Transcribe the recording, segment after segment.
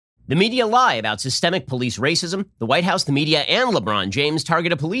The media lie about systemic police racism. The White House, the media, and LeBron James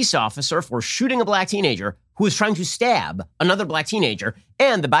target a police officer for shooting a black teenager who was trying to stab another black teenager.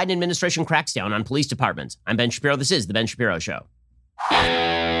 And the Biden administration cracks down on police departments. I'm Ben Shapiro. This is The Ben Shapiro Show.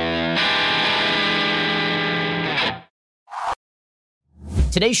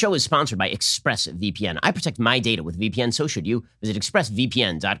 Today's show is sponsored by ExpressVPN. I protect my data with VPN, so should you. Visit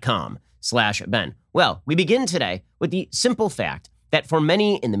expressvpn.com/Ben. Well, we begin today with the simple fact that for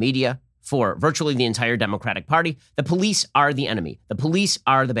many in the media, for virtually the entire Democratic Party, the police are the enemy. The police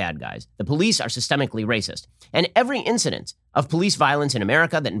are the bad guys. The police are systemically racist. And every incident of police violence in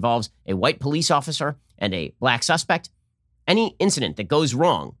America that involves a white police officer and a black suspect, any incident that goes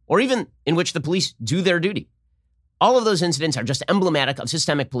wrong, or even in which the police do their duty, all of those incidents are just emblematic of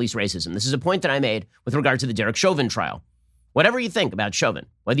systemic police racism. This is a point that I made with regard to the Derek Chauvin trial. Whatever you think about Chauvin,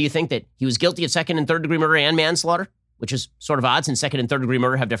 whether you think that he was guilty of second and third degree murder and manslaughter, which is sort of odd since second and third degree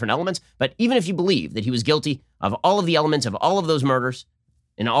murder have different elements, but even if you believe that he was guilty of all of the elements of all of those murders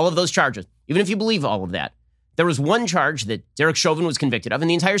and all of those charges, even if you believe all of that, there was one charge that Derek Chauvin was convicted of and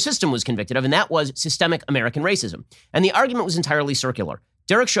the entire system was convicted of, and that was systemic American racism. And the argument was entirely circular.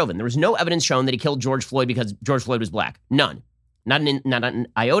 Derek Chauvin, there was no evidence shown that he killed George Floyd because George Floyd was black. None. Not an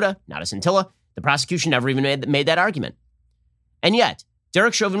iota, not a scintilla. The prosecution never even made that argument. And yet,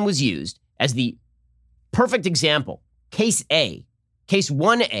 Derek Chauvin was used as the perfect example, Case A, Case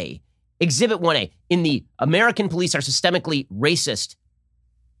 1A, Exhibit 1A, in the American police are systemically racist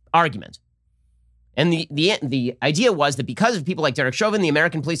argument. And the idea was that because of people like Derek Chauvin, the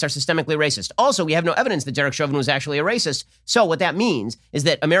American police are systemically racist. Also, we have no evidence that Derek Chauvin was actually a racist. So what that means is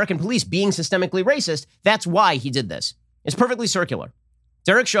that American police being systemically racist, that's why he did this. It's perfectly circular.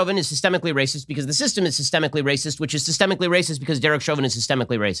 Derek Chauvin is systemically racist because the system is systemically racist, which is systemically racist because Derek Chauvin is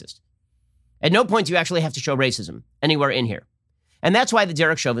systemically racist. At no point do you actually have to show racism anywhere in here. And that's why the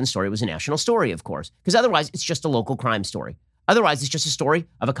Derek Chauvin story was a national story, of course, because otherwise it's just a local crime story. Otherwise, it's just a story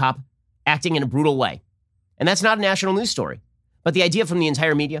of a cop acting in a brutal way. And that's not a national news story. But the idea from the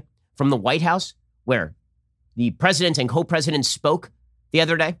entire media, from the White House, where the president and co-president spoke the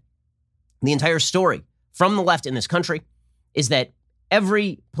other day, the entire story from the left in this country is that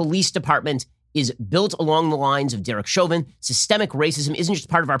every police department is built along the lines of Derek Chauvin. Systemic racism isn't just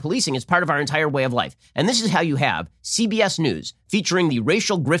part of our policing, it's part of our entire way of life. And this is how you have CBS News featuring the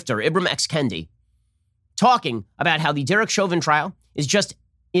racial grifter Ibram X. Kendi talking about how the Derek Chauvin trial is just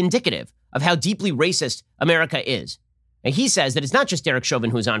indicative of how deeply racist America is. And he says that it's not just Derek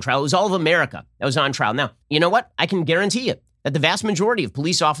Chauvin who is on trial, it was all of America that was on trial. Now, you know what? I can guarantee you that the vast majority of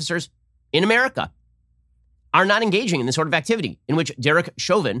police officers in America are not engaging in the sort of activity in which Derek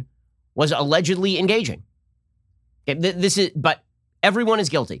Chauvin was allegedly engaging. But everyone is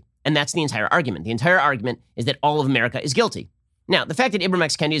guilty, and that's the entire argument. The entire argument is that all of America is guilty. Now, the fact that Ibram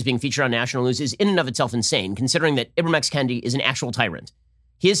X. Kendi is being featured on national news is in and of itself insane, considering that Ibram X. Kendi is an actual tyrant.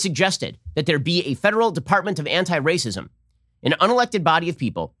 He has suggested that there be a federal Department of Anti-Racism, an unelected body of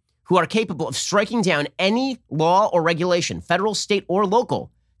people who are capable of striking down any law or regulation, federal, state, or local,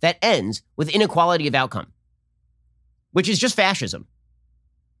 that ends with inequality of outcome, which is just fascism.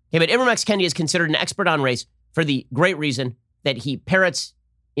 Okay, but Ibram X. Kendi is considered an expert on race for the great reason that he parrots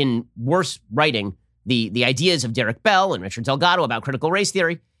in worse writing the ideas of Derek Bell and Richard Delgado about critical race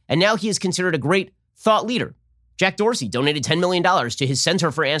theory, and now he is considered a great thought leader. Jack Dorsey donated $10 million to his Center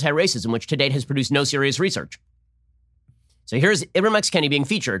for Anti-Racism, which to date has produced no serious research. So here's Ibram X. Kendi being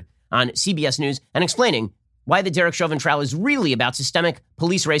featured on CBS News and explaining why the Derek Chauvin trial is really about systemic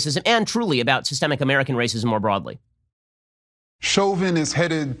police racism and truly about systemic American racism more broadly. Chauvin is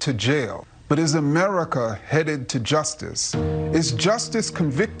headed to jail, but is America headed to justice? Is justice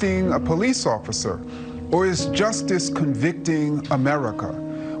convicting a police officer, or is justice convicting America?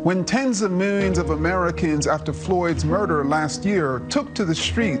 When tens of millions of Americans after Floyd's murder last year took to the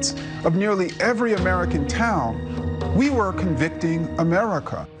streets of nearly every American town, we were convicting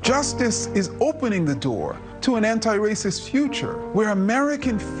America. Justice is opening the door to an anti-racist future where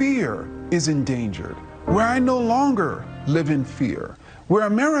American fear is endangered, where I no longer live in fear, where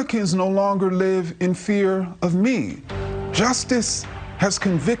Americans no longer live in fear of me. Justice has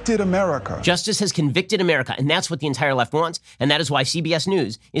convicted America. Justice has convicted America, and that's what the entire left wants, and that is why CBS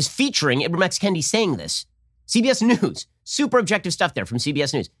News is featuring Ibram X. Kendi saying this. CBS News, super objective stuff there from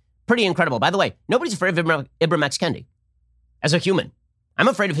CBS News. Pretty incredible. By the way, nobody's afraid of Ibram X. Kendi as a human. I'm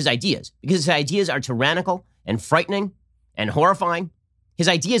afraid of his ideas because his ideas are tyrannical and frightening and horrifying. His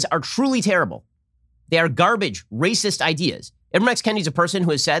ideas are truly terrible. They are garbage, racist ideas. Ibram X. Kendi is a person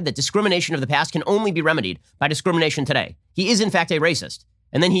who has said that discrimination of the past can only be remedied by discrimination today. He is, in fact, a racist.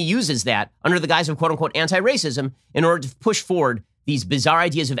 And then he uses that under the guise of quote-unquote anti-racism in order to push forward these bizarre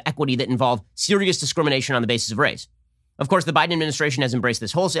ideas of equity that involve serious discrimination on the basis of race. Of course, the Biden administration has embraced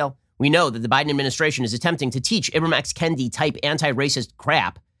this wholesale. We know that the Biden administration is attempting to teach Ibram X. Kendi type anti-racist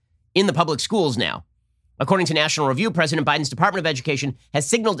crap in the public schools now. According to National Review, President Biden's Department of Education has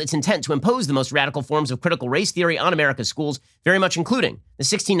signaled its intent to impose the most radical forms of critical race theory on America's schools, very much including the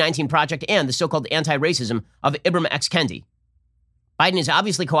 1619 Project and the so-called anti-racism of Ibram X. Kendi. Biden is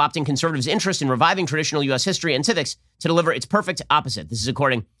obviously co-opting conservatives' interest in reviving traditional U.S. history and civics to deliver its perfect opposite. This is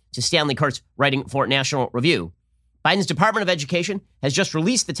according to Stanley Kurtz, writing for National Review. Biden's Department of Education has just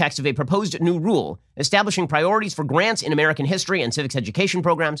released the text of a proposed new rule establishing priorities for grants in American history and civics education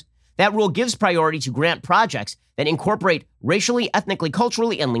programs. That rule gives priority to grant projects that incorporate racially, ethnically,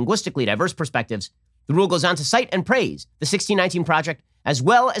 culturally, and linguistically diverse perspectives. The rule goes on to cite and praise the 1619 Project as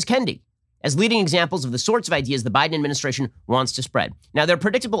well as Kendi as leading examples of the sorts of ideas the Biden administration wants to spread. Now, there are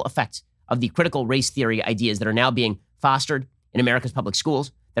predictable effects of the critical race theory ideas that are now being fostered in America's public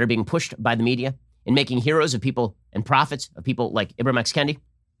schools, that are being pushed by the media in making heroes of people and prophets of people like Ibram X. Kendi.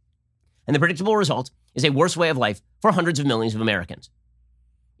 And the predictable result is a worse way of life for hundreds of millions of Americans.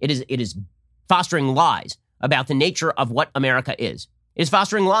 It is fostering lies about the nature of what America is. It is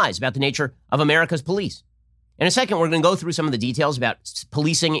fostering lies about the nature of America's police. In a second, we're going to go through some of the details about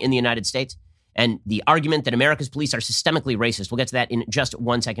policing in the United States and the argument that America's police are systemically racist. We'll get to that in just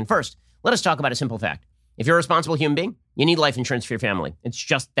 1 second. First, let us talk about a simple fact. If you're a responsible human being, you need life insurance for your family. It's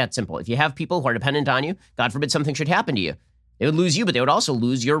just that simple. If you have people who are dependent on you, God forbid something should happen to you, they would lose you, but they would also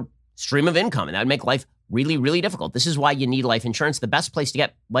lose your stream of income, and that would make life really, really difficult. This is why you need life insurance. The best place to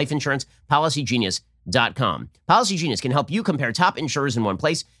get life insurance, PolicyGenius.com. Policy Genius can help you compare top insurers in one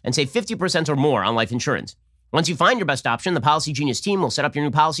place and save 50% or more on life insurance. Once you find your best option, the Policy Genius team will set up your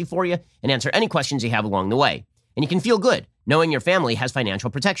new policy for you and answer any questions you have along the way. And you can feel good knowing your family has financial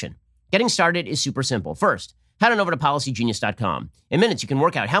protection. Getting started is super simple. First, head on over to PolicyGenius.com. In minutes, you can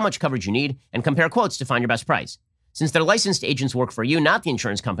work out how much coverage you need and compare quotes to find your best price. Since their licensed agents work for you, not the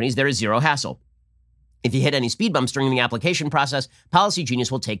insurance companies, there is zero hassle. If you hit any speed bumps during the application process, Policy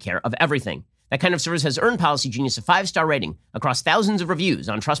Genius will take care of everything. That kind of service has earned Policy Genius a 5-star rating across thousands of reviews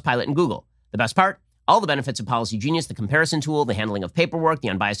on Trustpilot and Google. The best part? All the benefits of Policy Genius, the comparison tool, the handling of paperwork, the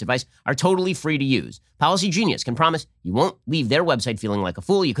unbiased advice, are totally free to use. Policy Genius can promise you won't leave their website feeling like a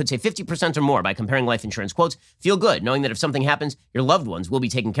fool. You could save 50% or more by comparing life insurance quotes. Feel good knowing that if something happens, your loved ones will be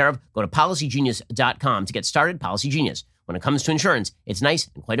taken care of. Go to PolicyGenius.com to get started. Policy Genius. When it comes to insurance, it's nice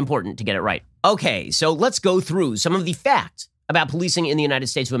and quite important to get it right. Okay, so let's go through some of the facts about policing in the United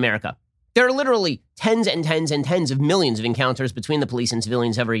States of America. There are literally tens and tens and tens of millions of encounters between the police and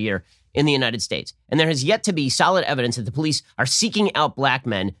civilians every year in the United States. And there has yet to be solid evidence that the police are seeking out black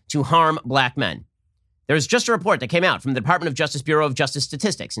men to harm black men. There's just a report that came out from the Department of Justice Bureau of Justice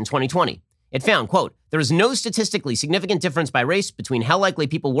Statistics in 2020. It found, quote, there is no statistically significant difference by race between how likely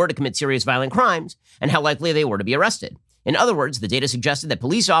people were to commit serious violent crimes and how likely they were to be arrested. In other words, the data suggested that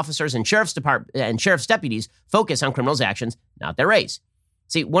police officers and sheriff's deputies focus on criminals' actions, not their race.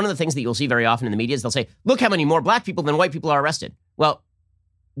 See, one of the things that you'll see very often in the media is they'll say, look how many more black people than white people are arrested. Well,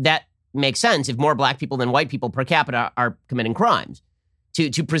 that makes sense if more black people than white people per capita are committing crimes.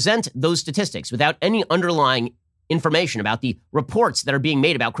 To present those statistics without any underlying information about the reports that are being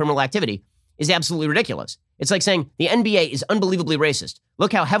made about criminal activity is absolutely ridiculous. It's like saying the NBA is unbelievably racist.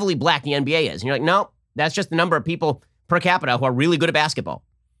 Look how heavily black the NBA is. And you're like, no, that's just the number of people per capita who are really good at basketball.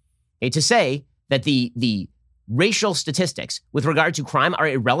 Okay, to say that the racial statistics with regard to crime are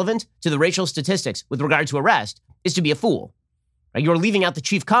irrelevant to the racial statistics with regard to arrest is to be a fool. Right? You're leaving out the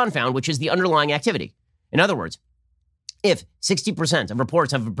chief confound, which is the underlying activity. In other words, if 60% of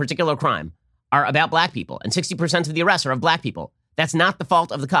reports of a particular crime are about black people and 60% of the arrests are of black people, that's not the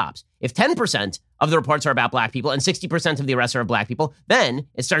fault of the cops. If 10% of the reports are about black people and 60% of the arrests are of black people, then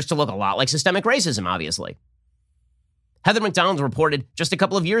it starts to look a lot like systemic racism, obviously. Heather McDonald reported just a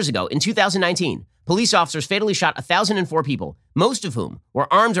couple of years ago, in 2019, police officers fatally shot 1,004 people, most of whom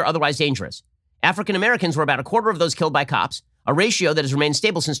were armed or otherwise dangerous. African Americans were about a quarter of those killed by cops, a ratio that has remained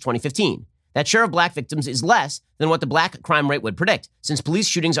stable since 2015. That share of black victims is less than what the black crime rate would predict, since police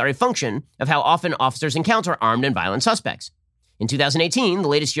shootings are a function of how often officers encounter armed and violent suspects. In 2018, the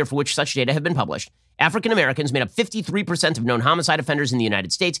latest year for which such data have been published, African Americans made up 53% of known homicide offenders in the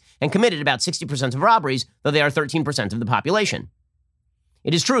United States and committed about 60% of robberies, though they are 13% of the population.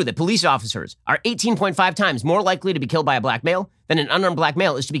 It is true that police officers are 18.5 times more likely to be killed by a black male than an unarmed black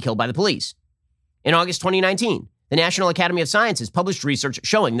male is to be killed by the police. In August 2019, the National Academy of Sciences published research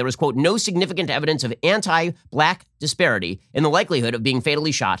showing there was, quote, no significant evidence of anti-black disparity in the likelihood of being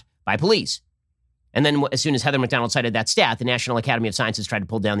fatally shot by police. And then as soon as Heather McDonald cited that stat, the National Academy of Sciences tried to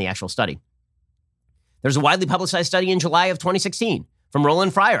pull down the actual study. There's a widely publicized study in July of 2016 from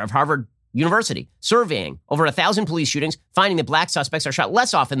Roland Fryer of Harvard University, surveying over 1,000 police shootings, finding that black suspects are shot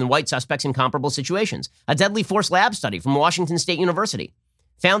less often than white suspects in comparable situations. A deadly force lab study from Washington State University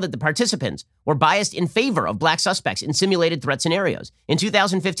found that the participants were biased in favor of black suspects in simulated threat scenarios. In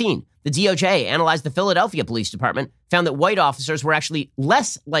 2015, the DOJ analyzed the Philadelphia Police Department, found that white officers were actually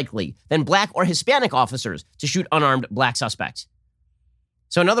less likely than black or Hispanic officers to shoot unarmed black suspects.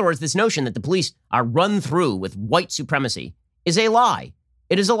 So in other words, this notion that the police are run through with white supremacy is a lie.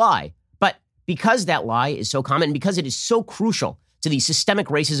 It is a lie. But because that lie is so common, and because it is so crucial to the systemic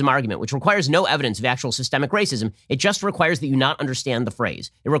racism argument, which requires no evidence of actual systemic racism, it just requires that you not understand the phrase.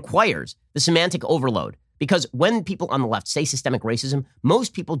 It requires the semantic overload. Because when people on the left say systemic racism,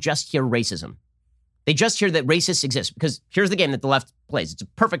 most people just hear racism. They just hear that racists exist. Because here's the game that the left plays. It's a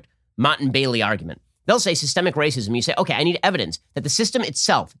perfect Mott and Bailey argument. They'll say systemic racism. You say, okay, I need evidence that the system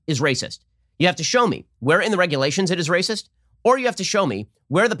itself is racist. You have to show me where in the regulations it is racist, or you have to show me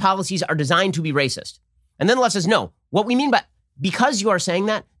where the policies are designed to be racist. And then the left says, no, what we mean by, because you are saying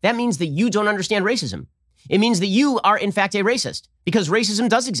that, that means that you don't understand racism. It means that you are, in fact, a racist, because racism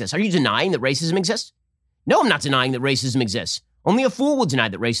does exist. Are you denying that racism exists? No, I'm not denying that racism exists. Only a fool will deny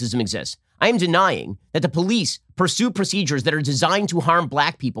that racism exists. I am denying that the police pursue procedures that are designed to harm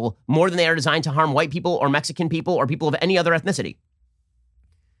black people more than they are designed to harm white people or Mexican people or people of any other ethnicity.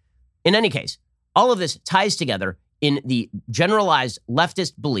 In any case, all of this ties together in the generalized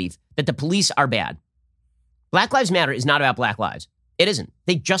leftist belief that the police are bad. Black Lives Matter is not about black lives. It isn't.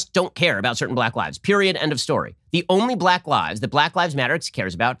 They just don't care about certain black lives. Period. End of story. The only black lives that Black Lives Matter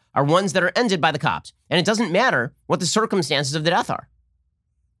cares about are ones that are ended by the cops. And it doesn't matter what the circumstances of the death are.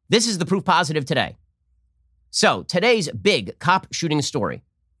 This is the proof positive today. So today's big cop shooting story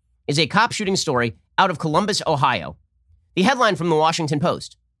is a cop shooting story out of Columbus, Ohio. The headline from the Washington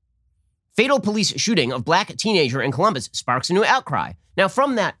Post: fatal police shooting of black teenager in Columbus sparks a new outcry. Now,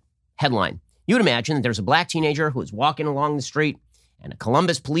 from that headline, you would imagine that there's a black teenager who was walking along the street and a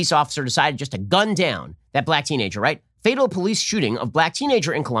Columbus police officer decided just to gun down that black teenager, right? Fatal police shooting of black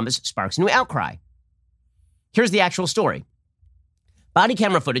teenager in Columbus sparks a new outcry. Here's the actual story. Body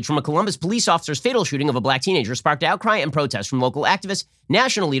camera footage from a Columbus police officer's fatal shooting of a black teenager sparked outcry and protest from local activists,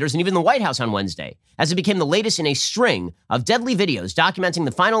 national leaders, and even the White House on Wednesday, as it became the latest in a string of deadly videos documenting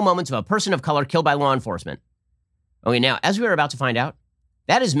the final moments of a person of color killed by law enforcement. Okay, now, as we are about to find out,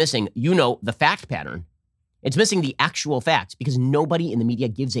 that is missing, the fact pattern. It's missing the actual facts because nobody in the media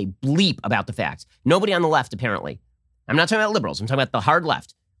gives a bleep about the facts. Nobody on the left, apparently. I'm not talking about liberals. I'm talking about the hard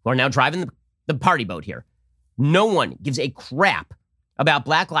left who are now driving the party boat here. No one gives a crap about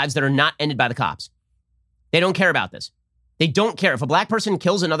black lives that are not ended by the cops. They don't care about this. They don't care. If a black person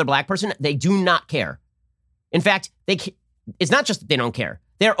kills another black person, they do not care. In fact, it's not just that they don't care.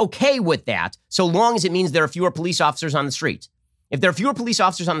 They're okay with that so long as it means there are fewer police officers on the streets. If there are fewer police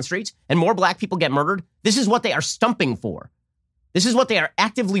officers on the streets and more black people get murdered, this is what they are stumping for. This is what they are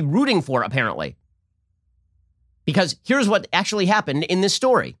actively rooting for, apparently. Because here's what actually happened in this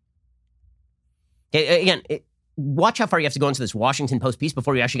story. Okay, again, watch how far you have to go into this Washington Post piece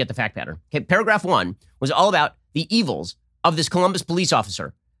before you actually get the fact pattern. Okay, paragraph 1 was all about the evils of this Columbus police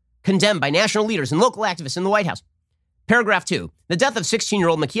officer, condemned by national leaders and local activists in the White House. Paragraph 2, the death of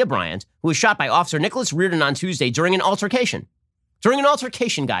 16-year-old Nakia Bryant, who was shot by Officer Nicholas Reardon on Tuesday during an altercation. During an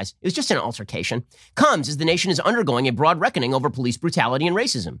altercation, guys, it was just an altercation, comes as the nation is undergoing a broad reckoning over police brutality and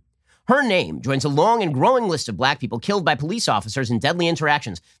racism. Her name joins a long and growing list of black people killed by police officers in deadly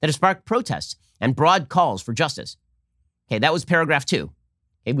interactions that have sparked protests and broad calls for justice. Okay, that was paragraph 2.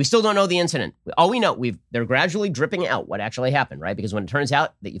 Okay, we still don't know the incident. All we know, they're gradually dripping out what actually happened, right? Because when it turns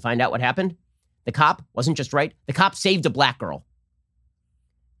out that you find out what happened, the cop wasn't just right. The cop saved a black girl.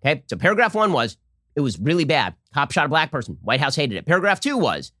 Okay, so paragraph 1 was, it was really bad. Cop shot a black person. White House hated it. Paragraph 2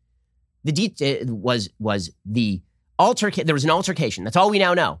 was, there was an altercation. That's all we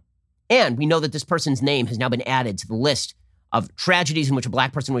now know. And we know that this person's name has now been added to the list of tragedies in which a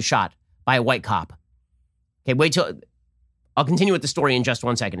black person was shot by a white cop. Okay, I'll continue with the story in just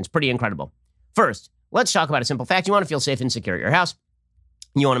 1 second. It's pretty incredible. First, let's talk about a simple fact. You want to feel safe and secure at your house.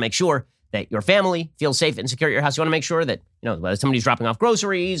 You want to make sure that your family feels safe and secure at your house. You want to make sure that, whether somebody's dropping off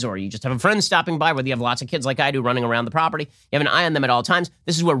groceries or you just have a friend stopping by, whether you have lots of kids like I do running around the property, you have an eye on them at all times.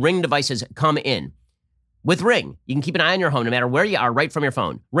 This is where Ring devices come in. With Ring, you can keep an eye on your home no matter where you are right from your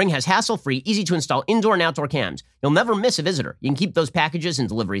phone. Ring has hassle-free, easy-to-install indoor and outdoor cams. You'll never miss a visitor. You can keep those packages and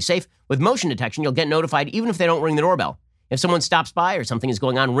deliveries safe. With motion detection, you'll get notified even if they don't ring the doorbell. If someone stops by or something is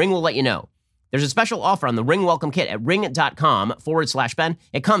going on, Ring will let you know. There's a special offer on the Ring Welcome Kit at ring.com/Ben.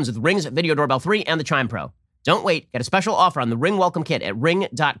 It comes with Ring's Video Doorbell 3 and the Chime Pro. Don't wait. Get a special offer on the Ring Welcome Kit at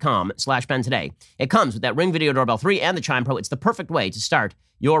ring.com/Ben today. It comes with that Ring Video Doorbell 3 and the Chime Pro. It's the perfect way to start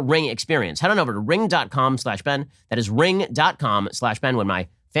your Ring experience. Head on over to ring.com/Ben. That is ring.com/Ben. When my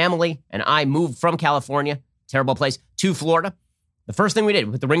family and I moved from California, terrible place, to Florida, the first thing we did,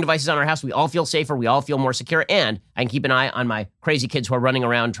 we put the Ring devices on our house. We all feel safer. We all feel more secure. And I can keep an eye on my crazy kids who are running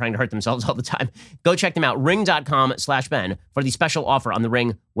around trying to hurt themselves all the time. Go check them out. Ring.com/Ben for the special offer on the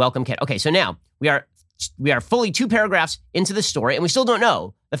Ring Welcome Kit. Okay, so now we are fully 2 paragraphs into the story, and we still don't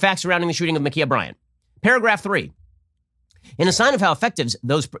know the facts surrounding the shooting of Ma'Khia Bryant. Paragraph 3. In a sign of how effective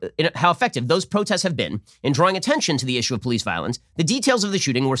those protests have been in drawing attention to the issue of police violence, the details of the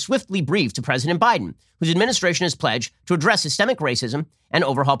shooting were swiftly briefed to President Biden, whose administration has pledged to address systemic racism and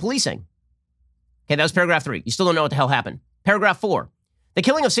overhaul policing. Okay, that was paragraph 3. You still don't know what the hell happened. Paragraph 4. The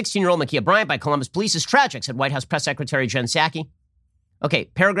killing of 16-year-old Ma'Khia Bryant by Columbus police is tragic, said White House Press Secretary Jen Psaki. Okay,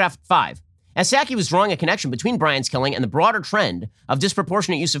 paragraph 5. As Psaki was drawing a connection between Bryant's killing and the broader trend of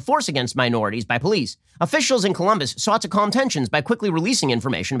disproportionate use of force against minorities by police, officials in Columbus sought to calm tensions by quickly releasing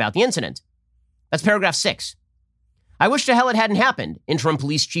information about the incident. That's paragraph 6. I wish to hell it hadn't happened, Interim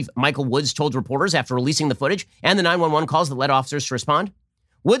Police Chief Michael Woods told reporters after releasing the footage and the 911 calls that led officers to respond.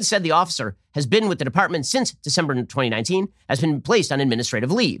 Woods said the officer has been with the department since December 2019, has been placed on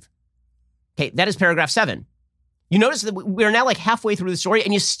administrative leave. Okay, that is paragraph 7. You notice that we're now like halfway through the story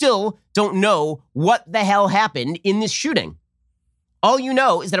and you still don't know what the hell happened in this shooting. All you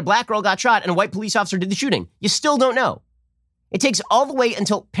know is that a black girl got shot and a white police officer did the shooting. You still don't know. It takes all the way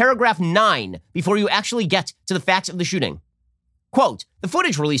until paragraph 9 before you actually get to the facts of the shooting. Quote, the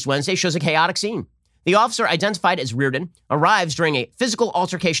footage released Wednesday shows a chaotic scene. The officer, identified as Reardon, arrives during a physical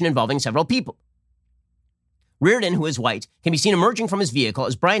altercation involving several people. Reardon, who is white, can be seen emerging from his vehicle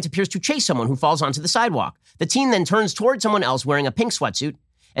as Bryant appears to chase someone who falls onto the sidewalk. The teen then turns toward someone else wearing a pink sweatsuit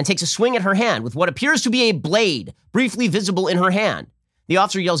and takes a swing at her hand with what appears to be a blade briefly visible in her hand. The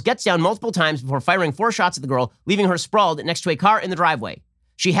officer yells, gets down multiple times before firing 4 shots at the girl, leaving her sprawled next to a car in the driveway.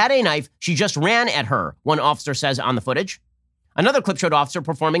 She had a knife. She just ran at her, one officer says on the footage. Another clip showed officer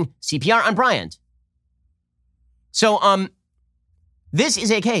performing CPR on Bryant. So, this is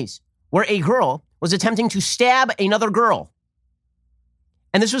a case where a girl was attempting to stab another girl.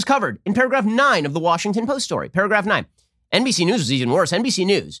 And this was covered in paragraph 9 of the Washington Post story. Paragraph 9. NBC News was even worse. NBC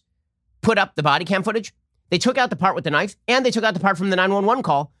News put up the body cam footage. They took out the part with the knife, and they took out the part from the 911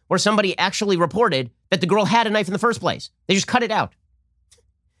 call where somebody actually reported that the girl had a knife in the first place. They just cut it out.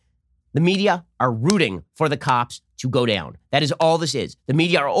 The media are rooting for the cops to go down. That is all this is. The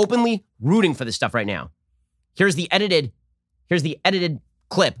media are openly rooting for this stuff right now. Here's the edited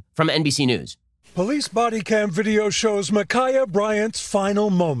clip from NBC News. Police body cam video shows Ma'Khia Bryant's final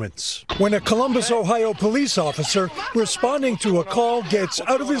moments when a Columbus, Ohio police officer responding to a call gets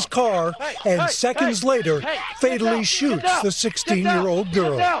out of his car and seconds later fatally shoots the 16-year-old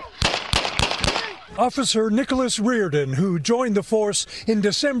girl. Officer Nicholas Reardon, who joined the force in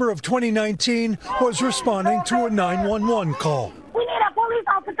December of 2019, was responding to a 911 call. We need a police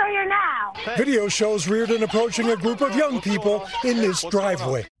officer here now. Video shows Reardon approaching a group of young people in this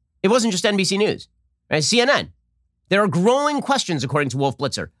driveway. It wasn't just NBC News, right? CNN. There are growing questions, according to Wolf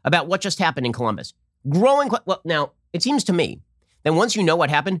Blitzer, about what just happened in Columbus. Well, now, it seems to me that once you know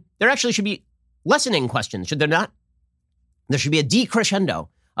what happened, there actually should be lessening questions, should there not? There should be a decrescendo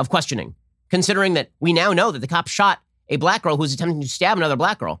of questioning, considering that we now know that the cop shot a black girl who was attempting to stab another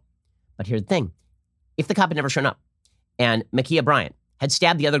black girl. But here's the thing. If the cop had never shown up and Ma'Khia Bryant had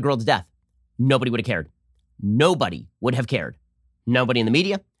stabbed the other girl to death, nobody would have cared. Nobody would have cared. Nobody in the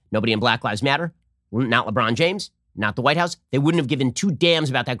media. Nobody in Black Lives Matter, not LeBron James, not the White House. They wouldn't have given 2 damns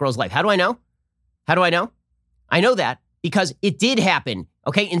about that girl's life. How do I know? I know that because it did happen,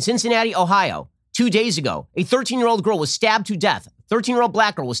 okay, in Cincinnati, Ohio, 2 days ago. A 13-year-old girl was stabbed to death. 13-year-old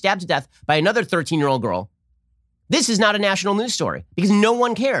black girl was stabbed to death by another 13-year-old girl. This is not a national news story because no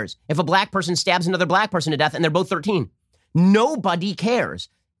one cares if a black person stabs another black person to death and they're both 13. Nobody cares.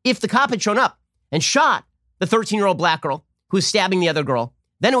 If the cop had shown up and shot the 13-year-old black girl who was stabbing the other girl,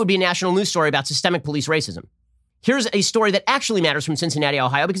 then it would be a national news story about systemic police racism. Here's a story that actually matters from Cincinnati,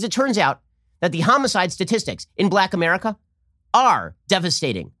 Ohio, because it turns out that the homicide statistics in Black America are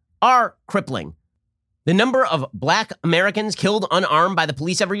devastating, are crippling. The number of Black Americans killed unarmed by the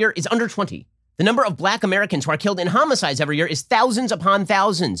police every year is under 20. The number of Black Americans who are killed in homicides every year is thousands upon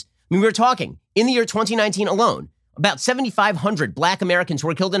thousands. I mean, we're talking, in the year 2019 alone, about 7,500 Black Americans who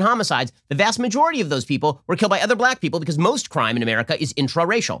were killed in homicides. The vast majority of those people were killed by other Black people because most crime in America is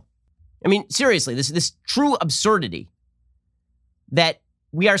intraracial. I mean, seriously, this true absurdity that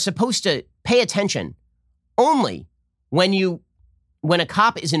we are supposed to pay attention only when a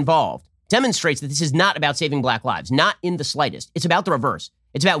cop is involved demonstrates that this is not about saving black lives, not in the slightest. It's about the reverse.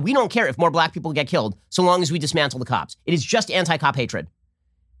 It's about we don't care if more black people get killed so long as we dismantle the cops. It is just anti-cop hatred.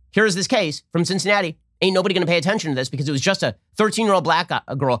 Here is this case from Cincinnati. Ain't nobody going to pay attention to this because it was just a 13-year-old black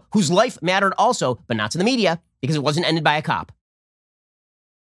girl whose life mattered also, but not to the media because it wasn't ended by a cop.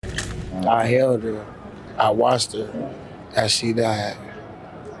 I held her. I watched her as she died.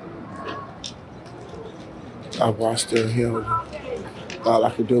 I watched her and held her. All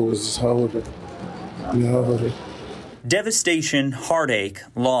I could do was just hold her and hold her. Devastation, heartache,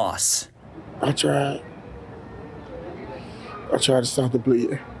 loss. I tried. To stop the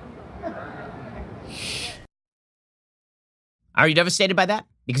bleeding. Are you devastated by that?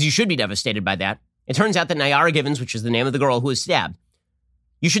 Because you should be devastated by that. It turns out that Nyara Givens, which is the name of the girl who was stabbed,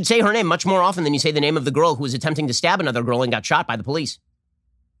 you should say her name much more often than you say the name of the girl who was attempting to stab another girl and got shot by the police.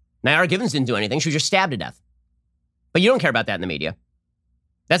 Nyara Givens didn't do anything. She was just stabbed to death. But you don't care about that in the media.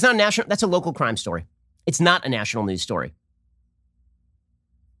 That's not a national, that's a local crime story. It's not a national news story.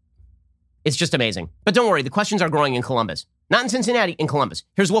 It's just amazing. But don't worry, the questions are growing in Columbus. Not in Cincinnati, in Columbus.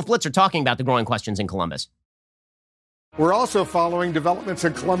 Here's Wolf Blitzer talking about the growing questions in Columbus. We're also following developments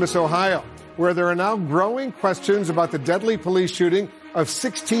in Columbus, Ohio, where there are now growing questions about the deadly police shooting of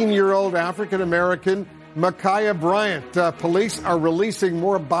 16-year-old African-American Ma'Khia Bryant. Police are releasing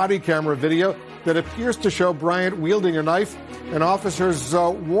more body camera video that appears to show Bryant wielding a knife, and officers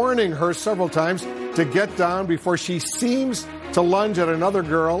warning her several times to get down before she seems to lunge at another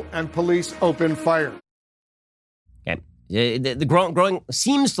girl, and police open fire. Okay, the growing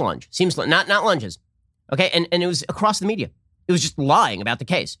seems to lunge, not lunges. Okay, and it was across the media. It was just lying about the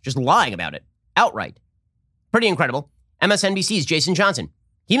case, just lying about it outright. Pretty incredible. MSNBC's Jason Johnson,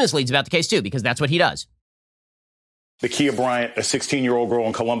 he misleads about the case too, because that's what he does. Ma'Khia Bryant, a 16-year-old girl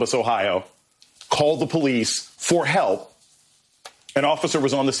in Columbus, Ohio, called the police for help. An officer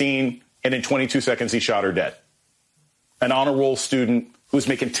was on the scene, and in 22 seconds, he shot her dead. An honor roll student who was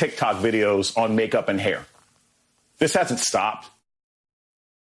making TikTok videos on makeup and hair. This hasn't stopped.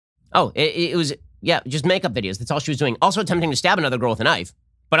 Oh, it was, just makeup videos. That's all she was doing. Also attempting to stab another girl with a knife.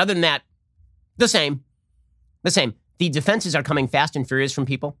 But other than that, the same. The defenses are coming fast and furious from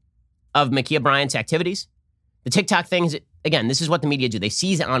people of Ma'Khia Bryant's activities. The TikTok things, again, this is what the media do. They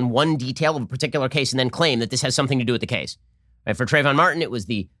seize on one detail of a particular case and then claim that this has something to do with the case. Right? For Trayvon Martin, it was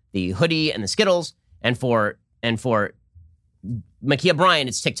the hoodie and the Skittles. And for Ma'Khia Bryant,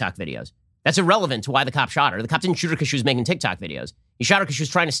 it's TikTok videos. That's irrelevant to why the cop shot her. The cop didn't shoot her because she was making TikTok videos. He shot her because she was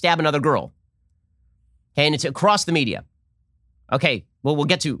trying to stab another girl. Okay, and it's across the media. Okay, well, we'll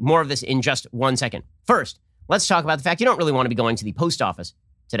get to more of this in just 1 second. First, let's talk about the fact you don't really want to be going to the post office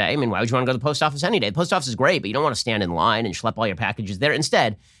today. I mean, why would you want to go to the post office any day? The post office is great, but you don't want to stand in line and schlep all your packages there.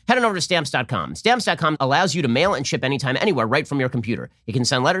 Instead, head on over to Stamps.com. Stamps.com allows you to mail and ship anytime, anywhere, right from your computer. You can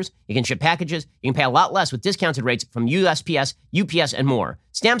send letters, you can ship packages, you can pay a lot less with discounted rates from USPS, UPS, and more.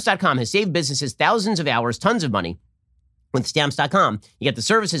 Stamps.com has saved businesses thousands of hours, tons of money. With Stamps.com, you get the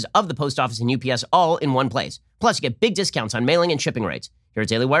services of the post office and UPS all in one place. Plus, you get big discounts on mailing and shipping rates. Here at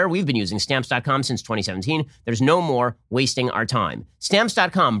Daily Wire, we've been using Stamps.com since 2017. There's no more wasting our time.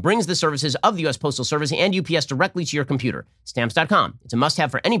 Stamps.com brings the services of the U.S. Postal Service and UPS directly to your computer. Stamps.com. It's a must-have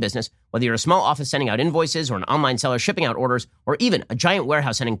for any business, whether you're a small office sending out invoices or an online seller shipping out orders, or even a giant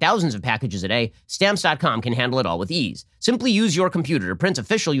warehouse sending thousands of packages a day. Stamps.com can handle it all with ease. Simply use your computer to print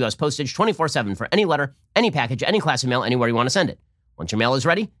official U.S. postage 24/7 for any letter, any package, any class of mail, anywhere you want to send it. Once your mail is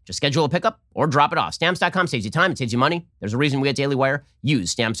ready, just schedule a pickup or drop it off. Stamps.com saves you time. It saves you money. There's a reason we at Daily Wire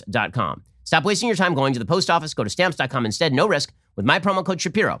use Stamps.com. Stop wasting your time going to the post office. Go to Stamps.com instead. No risk. With my promo code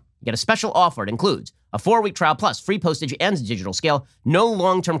Shapiro, you get a special offer. It includes a 4-week trial plus free postage and digital scale. No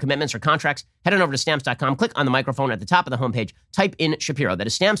long-term commitments or contracts. Head on over to Stamps.com. Click on the microphone at the top of the homepage. Type in Shapiro. That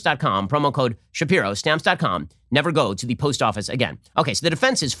is Stamps.com. Promo code Shapiro. Stamps.com. Never go to the post office again. Okay, so the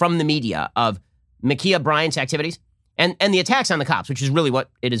defenses from the media of Ma'Khia Bryant's activities and the attacks on the cops, which is really what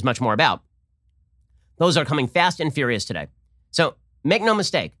it is much more about, those are coming fast and furious today. So make no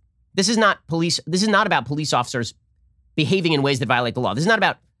mistake, this is not about police officers behaving in ways that violate the law. This is not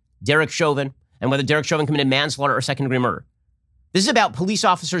about Derek Chauvin and whether Derek Chauvin committed manslaughter or second-degree murder. This is about police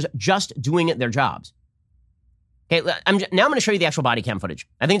officers just doing their jobs. Okay, I'm going to show you the actual body cam footage.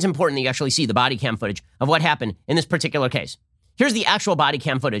 I think it's important that you actually see the body cam footage of what happened in this particular case. Here's the actual body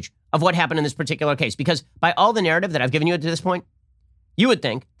cam footage of what happened in this particular case, because by all the narrative that I've given you to this point, you would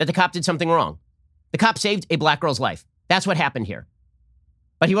think that the cop did something wrong. The cop saved a black girl's life. That's what happened here.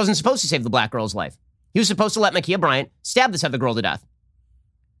 But he wasn't supposed to save the black girl's life. He was supposed to let Ma'Khia Bryant stab this other girl to death.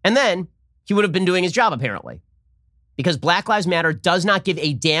 And then he would have been doing his job, apparently. Because Black Lives Matter does not give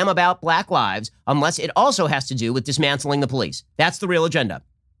a damn about black lives unless it also has to do with dismantling the police. That's the real agenda.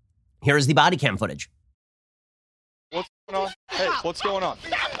 Here is the body cam footage. What's going on? Hey, what's going on?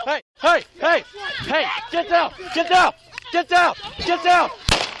 Hey, hey, hey, hey, get down, get down, get down, get down.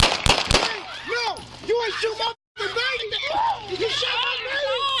 No, you ain't shoot my baby. You shot my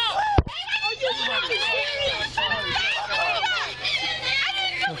baby.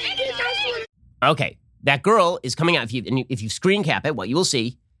 Okay, that girl is coming out. If you screen cap it, what you will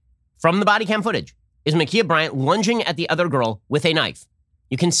see from the body cam footage is Ma'Khia Bryant lunging at the other girl with a knife.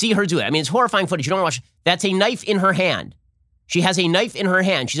 You can see her do it. I mean, it's horrifying footage. You don't watch. That's a knife in her hand. She has a knife in her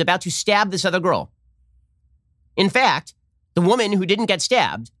hand. She's about to stab this other girl. In fact, the woman who didn't get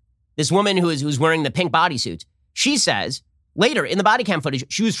stabbed, this woman who's wearing the pink bodysuit, she says later in the body cam footage,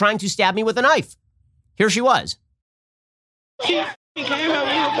 she was trying to stab me with a knife. Here she was. She came at me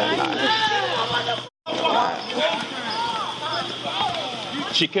with a knife.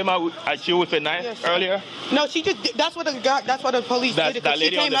 She came out at you with a knife earlier? No, she just, that's what the police did. That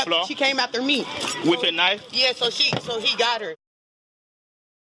lady on the floor? She came after me. With a knife? Yeah, so he got her.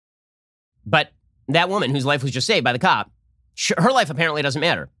 But that woman whose life was just saved by the cop, her life apparently doesn't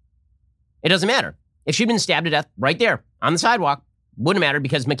matter. It doesn't matter. If she'd been stabbed to death right there on the sidewalk, wouldn't matter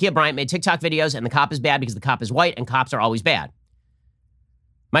because Ma'Khia Bryant made TikTok videos and the cop is bad because the cop is white and cops are always bad.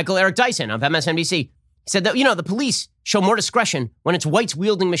 Michael Eric Dyson of MSNBC said that, the police show more discretion when it's whites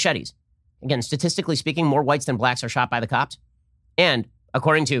wielding machetes. Again, statistically speaking, more whites than blacks are shot by the cops. And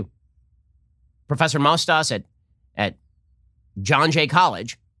according to Professor Mostas at John Jay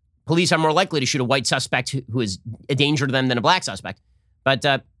College, police are more likely to shoot a white suspect who is a danger to them than a black suspect. But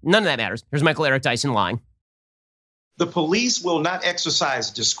none of that matters. Here's Michael Eric Dyson lying. The police will not exercise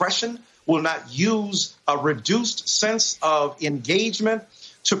discretion, will not use a reduced sense of engagement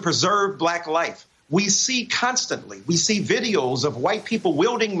to preserve black life. We see constantly, videos of white people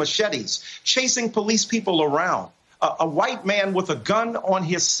wielding machetes, chasing police people around. A white man with a gun on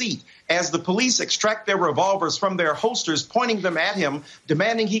his seat as the police extract their revolvers from their holsters, pointing them at him,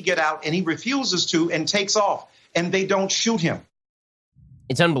 demanding he get out, and he refuses to and takes off, and they don't shoot him.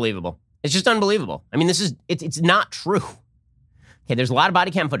 It's unbelievable. It's just unbelievable. I mean, it's not true. Okay, there's a lot of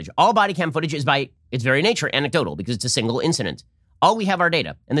body cam footage. All body cam footage is by its very nature anecdotal because it's a single incident. All we have are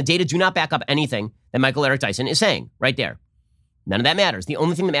data, and the data do not back up anything that Michael Eric Dyson is saying right there. None of that matters. The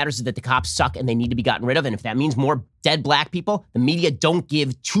only thing that matters is that the cops suck and they need to be gotten rid of, and if that means more dead black people, the media don't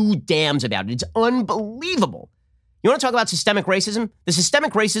give two damns about it. It's unbelievable. You want to talk about systemic racism? The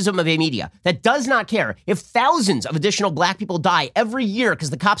systemic racism of a media that does not care if thousands of additional black people die every year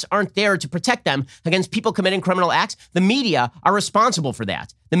because the cops aren't there to protect them against people committing criminal acts. The media are responsible for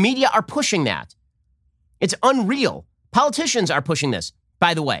that. The media are pushing that. It's unreal. Politicians are pushing this,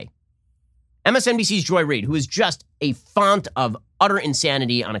 by the way. MSNBC's Joy Reid, who is just a font of utter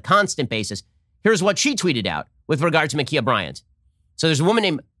insanity on a constant basis, here's what she tweeted out with regard to Ma'Khia Bryant. So there's a woman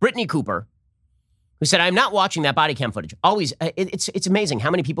named Brittany Cooper who said, I'm not watching that body cam footage. Always, it's amazing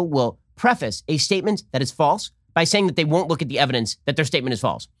how many people will preface a statement that is false by saying that they won't look at the evidence that their statement is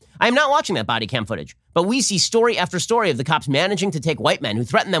false. I am not watching that body cam footage, but we see story after story of the cops managing to take white men who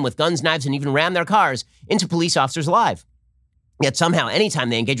threaten them with guns, knives, and even ram their cars into police officers alive. Yet somehow, anytime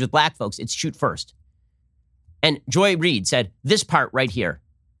they engage with black folks, it's shoot first. And Joy Reid said this part right here.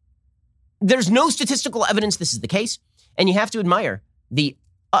 There's no statistical evidence this is the case, and you have to admire the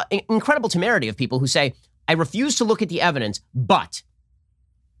incredible temerity of people who say, I refuse to look at the evidence, but.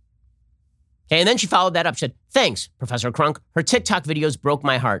 Okay, and then she followed that up. She said, thanks, Professor Crunk. Her TikTok videos broke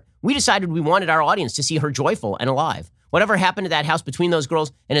my heart. We decided we wanted our audience to see her joyful and alive. Whatever happened to that house between those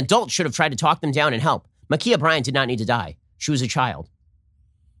girls, an adult should have tried to talk them down and help. Ma'Khia Bryant did not need to die. She was a child.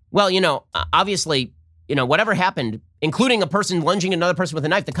 Well, obviously, whatever happened, including a person lunging another person with a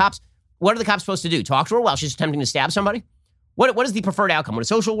knife, what are the cops supposed to do? Talk to her while she's attempting to stab somebody? What is the preferred outcome? Would a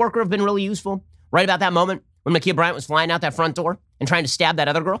social worker have been really useful right about that moment when Ma'Khia Bryant was flying out that front door and trying to stab that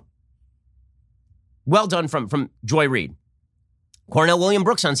other girl? Well done from Joy Reid. Cornell William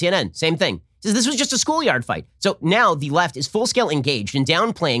Brooks on CNN, same thing. Says this was just a schoolyard fight. So now the left is full-scale engaged in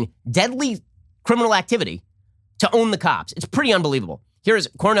downplaying deadly criminal activity to own the cops. It's pretty unbelievable. Here is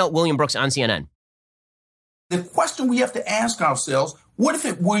Cornell William Brooks on CNN. The question we have to ask ourselves, what if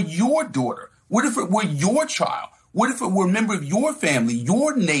it were your daughter? What if it were your child? What if it were a member of your family,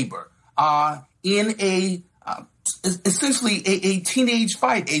 your neighbor, in essentially a teenage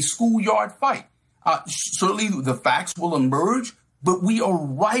fight, a schoolyard fight? Certainly the facts will emerge, but we are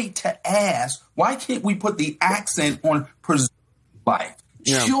right to ask, why can't we put the accent on preserving life,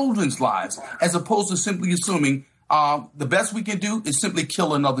 children's lives, as opposed to simply assuming the best we can do is simply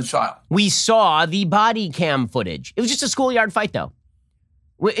kill another child? We saw the body cam footage. It was just a schoolyard fight, though.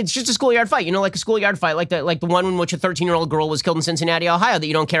 It's just a schoolyard fight, like a schoolyard fight, like the one in which a 13-year-old girl was killed in Cincinnati, Ohio, that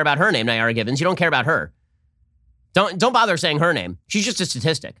you don't care about her name, Nyara Givens. You don't care about her. Don't bother saying her name. She's just a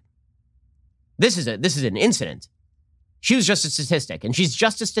statistic. This is an incident. She was just a statistic, and she's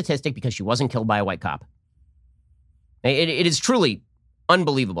just a statistic because she wasn't killed by a white cop. It is truly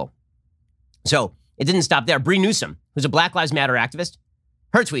unbelievable. So it didn't stop there. Bree Newsom, who's a Black Lives Matter activist,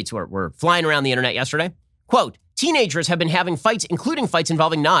 her tweets were flying around the internet yesterday. Quote, teenagers have been having fights, including fights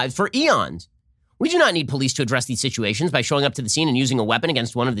involving knives, for eons. We do not need police to address these situations by showing up to the scene and using a weapon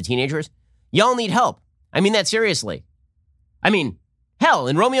against one of the teenagers. Y'all need help. I mean that seriously. I mean, hell,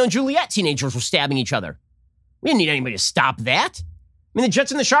 in Romeo and Juliet, teenagers were stabbing each other. We didn't need anybody to stop that. I mean, the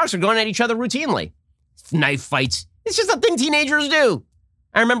Jets and the Sharks are going at each other routinely. Knife fights. It's just a thing teenagers do.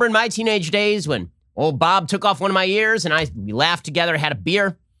 I remember in my teenage days when old Bob took off one of my ears and we laughed together, had a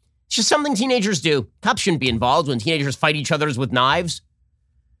beer. It's just something teenagers do. Cops shouldn't be involved when teenagers fight each other with knives.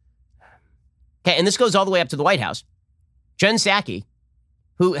 Okay, and this goes all the way up to the White House. Jen Psaki,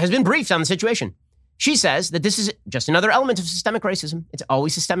 who has been briefed on the situation, she says that this is just another element of systemic racism. It's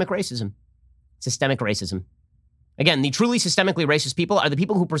always systemic racism. Systemic racism. Again, the truly systemically racist people are the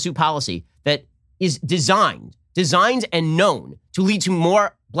people who pursue policy that is designed and known to lead to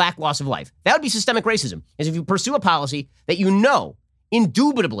more black loss of life. That would be systemic racism, is if you pursue a policy that you know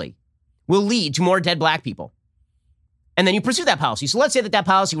indubitably will lead to more dead black people. And then you pursue that policy. So let's say that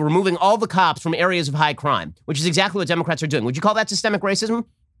policy were removing all the cops from areas of high crime, which is exactly what Democrats are doing. Would you call that systemic racism?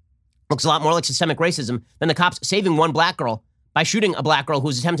 Looks a lot more like systemic racism than the cops saving one black girl by shooting a black girl who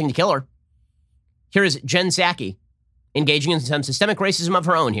was attempting to kill her. Here is Jen Psaki engaging in some systemic racism of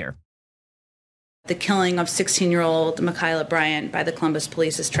her own here. The killing of 16-year-old Michaela Bryant by the Columbus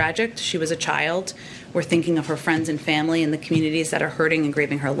police is tragic. She was a child. We're thinking of her friends and family and the communities that are hurting and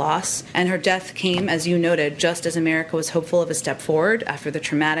grieving her loss. And her death came, as you noted, just as America was hopeful of a step forward after the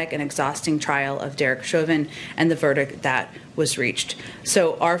traumatic and exhausting trial of Derek Chauvin and the verdict that was reached.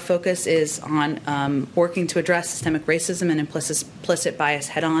 So our focus is on working to address systemic racism and implicit bias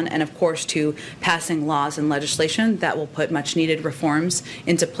head-on, and of course to passing laws and legislation that will put much-needed reforms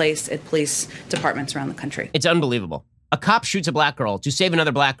into place at police departments around the country. It's unbelievable. A cop shoots a black girl to save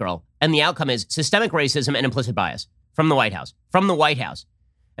another black girl, and the outcome is systemic racism and implicit bias from the White House. From the White House.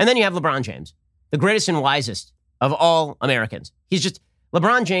 And then you have LeBron James, the greatest and wisest of all Americans.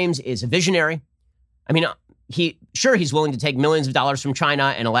 LeBron James is a visionary. I mean, he's willing to take millions of dollars from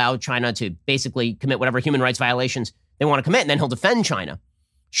China and allow China to basically commit whatever human rights violations they want to commit, and then he'll defend China.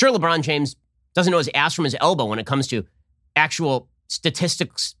 Sure, LeBron James doesn't know his ass from his elbow when it comes to actual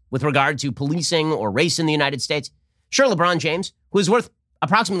statistics with regard to policing or race in the United States. Sure, LeBron James, who is worth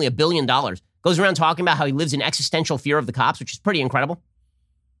approximately $1 billion, goes around talking about how he lives in existential fear of the cops, which is pretty incredible.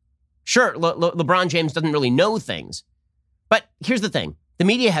 Sure, LeBron James doesn't really know things. But here's the thing. The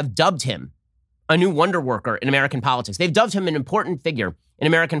media have dubbed him a new wonder worker in American politics. They've dubbed him an important figure in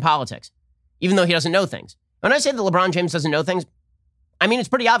American politics, even though he doesn't know things. When I say that LeBron James doesn't know things, I mean, it's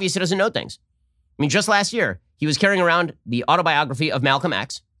pretty obvious he doesn't know things. I mean, just last year, he was carrying around the autobiography of Malcolm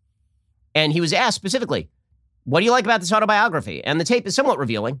X, and he was asked specifically, what do you like about this autobiography? And the tape is somewhat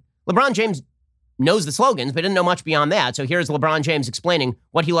revealing. LeBron James knows the slogans, but didn't know much beyond that. So here's LeBron James explaining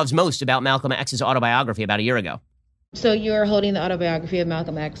what he loves most about Malcolm X's autobiography about a year ago. So you're holding the autobiography of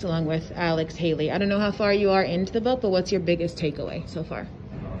Malcolm X along with Alex Haley. I don't know how far you are into the book, but what's your biggest takeaway so far?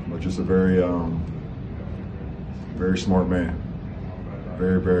 Well, just a very smart man.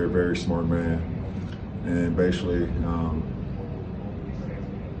 Very, very, very smart man. And basically,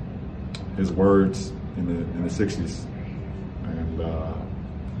 his words in the 60s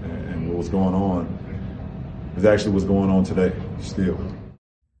and what was going on is actually what's going on today still.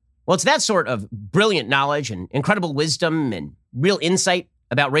 Well, it's that sort of brilliant knowledge and incredible wisdom and real insight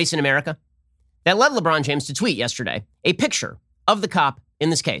about race in America that led LeBron James to tweet yesterday a picture of the cop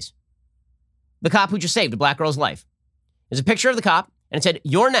in this case. The cop who just saved a black girl's life. There's a picture of the cop, and it said,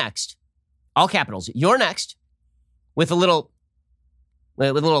 "You're next," all capitals, "You're next," with a little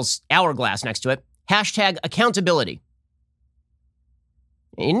hourglass next to it. Hashtag accountability.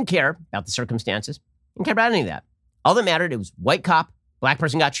 He didn't care about the circumstances. He didn't care about any of that. All that mattered, it was white cop, black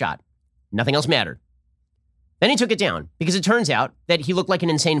person got shot. Nothing else mattered. Then he took it down because it turns out that he looked like an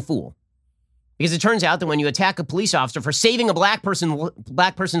insane fool. Because it turns out that when you attack a police officer for saving a black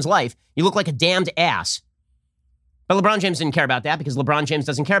person's life, you look like a damned ass. But LeBron James didn't care about that because LeBron James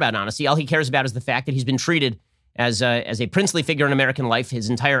doesn't care about honesty. All he cares about is the fact that he's been treated as a princely figure in American life his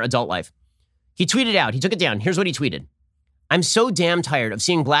entire adult life. He tweeted out, he took it down. Here's what he tweeted. "I'm so damn tired of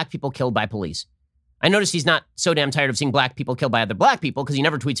seeing black people killed by police." I noticed he's not so damn tired of seeing black people killed by other black people because he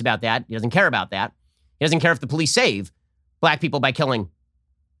never tweets about that. He doesn't care about that. He doesn't care if the police save black people by killing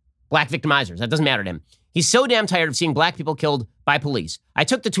black victimizers. That doesn't matter to him. He's so damn tired of seeing black people killed by police. I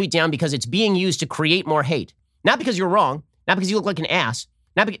took the tweet down because it's being used to create more hate. Not because you're wrong, not because you look like an ass,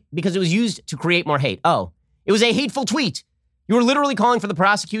 not because it was used to create more hate. Oh, it was a hateful tweet. You were literally calling for the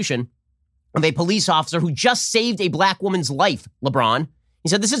prosecution of a police officer who just saved a black woman's life, LeBron. He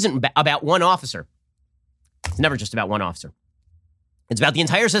said this isn't about one officer. It's never just about one officer. It's about the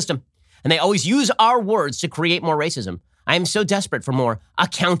entire system. And they always use our words to create more racism. I am so desperate for more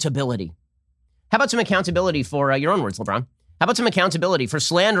accountability. How about some accountability for your own words, LeBron? How about some accountability for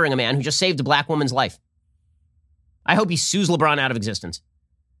slandering a man who just saved a black woman's life? I hope he sues LeBron out of existence.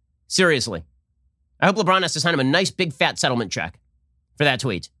 Seriously. I hope LeBron has to sign him a nice big fat settlement check for that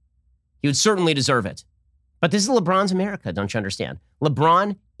tweet. He would certainly deserve it. But this is LeBron's America, don't you understand?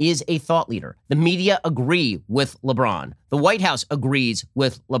 LeBron is a thought leader. The media agree with LeBron. The White House agrees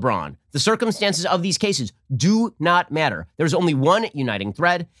with LeBron. The circumstances of these cases do not matter. There's only one uniting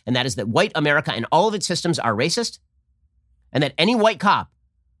thread, and that is that white America and all of its systems are racist, and that any white cop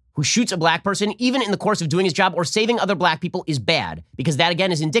who shoots a black person, even in the course of doing his job or saving other black people, is bad, because that,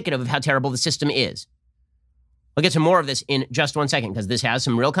 again, is indicative of how terrible the system is. We'll get to more of this in just 1 second, because this has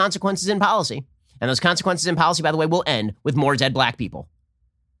some real consequences in policy. And those consequences in policy, by the way, will end with more dead black people.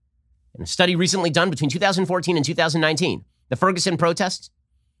 In a study recently done between 2014 and 2019, the Ferguson protests,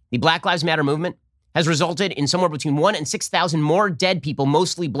 the Black Lives Matter movement, has resulted in somewhere between 1,000 and 6,000 more dead people,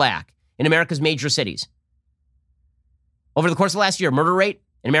 mostly black, in America's major cities. Over the course of last year, murder rate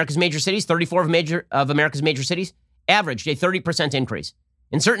in America's major cities, 34 of America's major cities, averaged a 30% increase.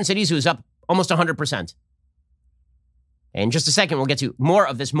 In certain cities, it was up almost 100%. In just a second, we'll get to more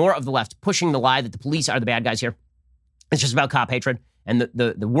of this, more of the left pushing the lie that the police are the bad guys here. It's just about cop hatred. And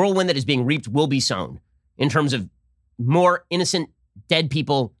the whirlwind that is being reaped will be sown in terms of more innocent, dead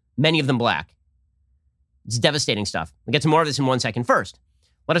people, many of them black. It's devastating stuff. We'll get to more of this in 1 second. First,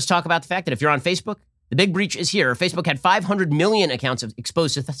 let us talk about the fact that if you're on Facebook, the big breach is here. Facebook had 500 million accounts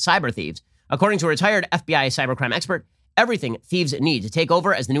exposed to cyber thieves. According to a retired FBI cybercrime expert, everything thieves need to take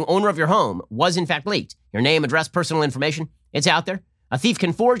over as the new owner of your home was in fact leaked. Your name, address, personal information, it's out there. A thief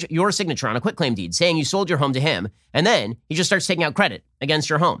can forge your signature on a quitclaim deed saying you sold your home to him, and then he just starts taking out credit against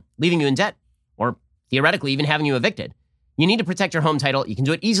your home, leaving you in debt, or theoretically even having you evicted. You need to protect your home title. You can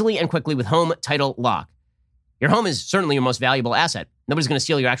do it easily and quickly with Home Title Lock. Your home is certainly your most valuable asset. Nobody's going to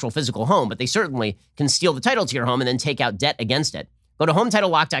steal your actual physical home, but they certainly can steal the title to your home and then take out debt against it. Go to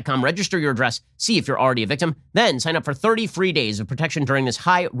HometitleLock.com, register your address, see if you're already a victim, then sign up for 30 free days of protection during this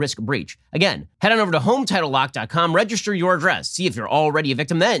high-risk breach. Again, head on over to HometitleLock.com, register your address, see if you're already a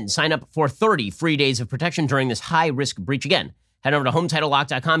victim, then sign up for 30 free days of protection during this high-risk breach. Again, head over to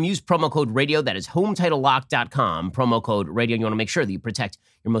HometitleLock.com, use promo code RADIO, that is HometitleLock.com, promo code RADIO. You want to make sure that you protect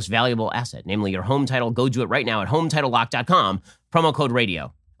your most valuable asset, namely your home title. Go do it right now at HometitleLock.com, promo code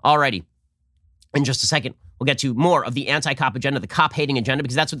RADIO. Alrighty, in just a second, we'll get to more of the anti-cop agenda, the cop-hating agenda,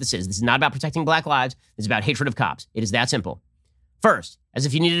 because that's what this is. This is not about protecting black lives. This is about hatred of cops. It is that simple. First, as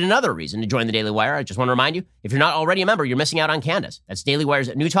if you needed another reason to join the Daily Wire, I just want to remind you, if you're not already a member, you're missing out on Candace. That's Daily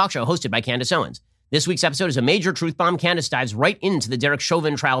Wire's new talk show hosted by Candace Owens. This week's episode is a major truth bomb. Candace dives right into the Derek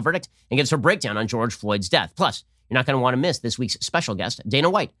Chauvin trial verdict and gives her breakdown on George Floyd's death. Plus, you're not going to want to miss this week's special guest, Dana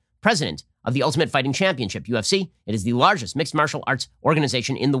White, president of the Ultimate Fighting Championship, UFC. It is the largest mixed martial arts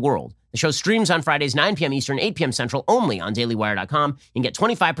organization in the world. The show streams on Fridays, 9 p.m. Eastern, 8 p.m. Central, only on dailywire.com. You can get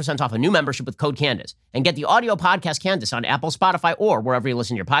 25% off a new membership with code Candace. And get the audio podcast Candace on Apple, Spotify, or wherever you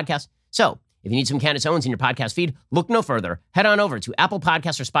listen to your podcast. So, if you need some Candace Owens in your podcast feed, look no further. Head on over to Apple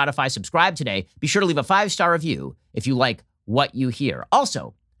Podcasts or Spotify. Subscribe today. Be sure to leave a 5-star review if you like what you hear.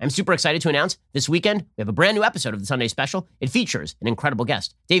 Also, I'm super excited to announce this weekend we have a brand new episode of the Sunday Special. It features an incredible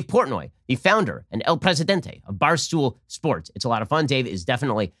guest, Dave Portnoy, the founder and El Presidente of Barstool Sports. It's a lot of fun. Dave is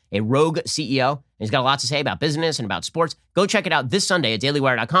definitely a rogue CEO, and he's got a lot to say about business and about sports. Go check it out this Sunday at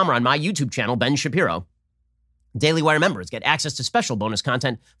dailywire.com or on my YouTube channel, Ben Shapiro. Daily Wire members get access to special bonus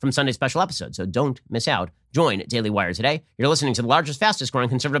content from Sunday Special episodes, so don't miss out. Join Daily Wire today. You're listening to the largest, fastest growing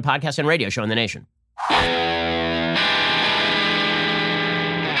conservative podcast and radio show in the nation.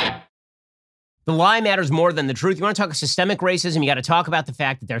 The lie matters more than the truth. You want to talk systemic racism, you got to talk about the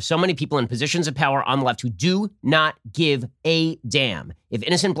fact that there are so many people in positions of power on the left who do not give a damn if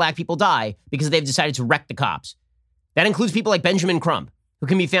innocent black people die because they've decided to wreck the cops. That includes people like Benjamin Crump, who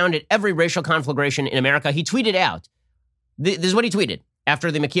can be found at every racial conflagration in America. He tweeted out, this is what he tweeted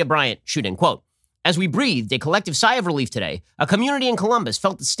after the Ma'Khia Bryant shooting, quote, "As we breathed a collective sigh of relief today, a community in Columbus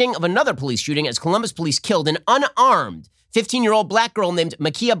felt the sting of another police shooting as Columbus police killed an unarmed 15-year-old black girl named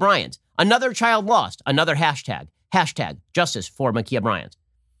Ma'Khia Bryant. Another child lost. Another hashtag. Hashtag justice for Ma'Khia Bryant."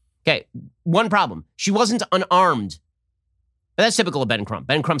 Okay, one problem. She wasn't unarmed. But that's typical of Ben Crump.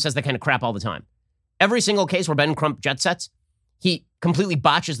 Ben Crump says that kind of crap all the time. Every single case where Ben Crump jet sets, he completely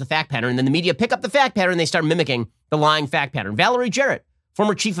botches the fact pattern, and then the media pick up the fact pattern and they start mimicking the lying fact pattern. Valerie Jarrett,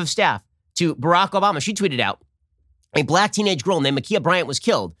 former chief of staff to Barack Obama, she tweeted out, a black teenage girl named Ma'Khia Bryant was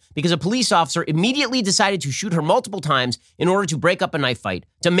killed because a police officer immediately decided to shoot her multiple times in order to break up a knife fight.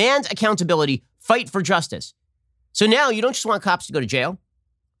 Demand accountability, fight for justice. So now you don't just want cops to go to jail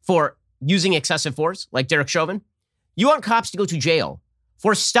for using excessive force like Derek Chauvin. You want cops to go to jail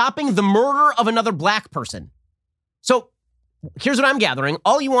for stopping the murder of another black person. So here's what I'm gathering.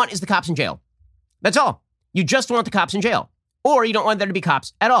 All you want is the cops in jail. That's all. You just want the cops in jail. Or you don't want there to be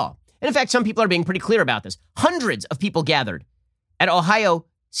cops at all. And in fact, some people are being pretty clear about this. Hundreds of people gathered at Ohio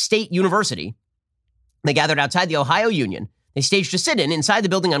State University. They gathered outside the Ohio Union. They staged a sit-in inside the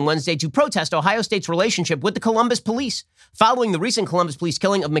building on Wednesday to protest Ohio State's relationship with the Columbus police following the recent Columbus police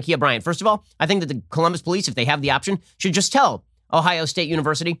killing of Ma'Khia Bryant. First of all, I think that the Columbus police, if they have the option, should just tell Ohio State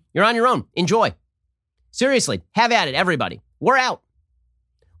University, you're on your own. Enjoy. Seriously, have at it, everybody. We're out.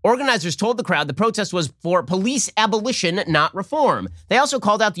 Organizers told the crowd the protest was for police abolition, not reform. They also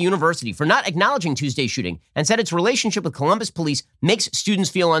called out the university for not acknowledging Tuesday's shooting and said its relationship with Columbus police makes students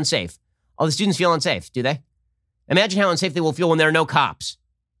feel unsafe. Oh, the students feel unsafe, do they? Imagine how unsafe they will feel when there are no cops.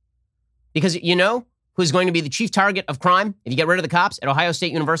 Because you know who's going to be the chief target of crime if you get rid of the cops at Ohio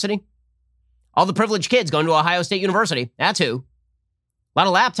State University? All the privileged kids going to Ohio State University. That's who. A lot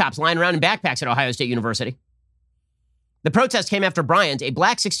of laptops lying around in backpacks at Ohio State University. The protest came after Bryant, a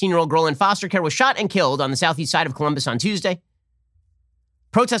black 16-year-old girl in foster care, was shot and killed on the southeast side of Columbus on Tuesday.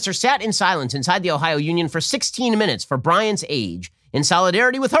 Protesters sat in silence inside the Ohio Union for 16 minutes for Bryant's age in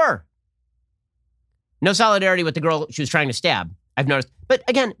solidarity with her. No solidarity with the girl she was trying to stab, I've noticed. But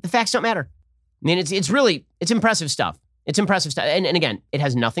again, the facts don't matter. I mean, it's impressive stuff. It's impressive stuff. And again, it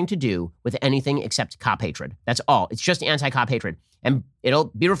has nothing to do with anything except cop hatred. That's all. It's just anti-cop hatred. And it'll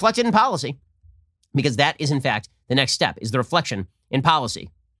be reflected in policy. Because that is, in fact, the next step, is the reflection in policy.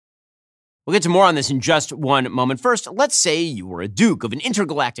 We'll get to more on this in just one moment. First, let's say you were a duke of an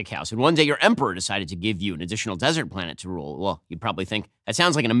intergalactic house, and one day your emperor decided to give you an additional desert planet to rule. Well, you'd probably think, that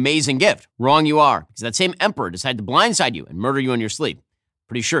sounds like an amazing gift. Wrong you are, because that same emperor decided to blindside you and murder you in your sleep.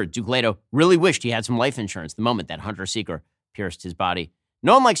 Pretty sure Duke Leto really wished he had some life insurance the moment that hunter-seeker pierced his body.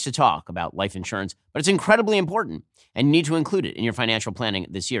 No one likes to talk about life insurance, but it's incredibly important, and you need to include it in your financial planning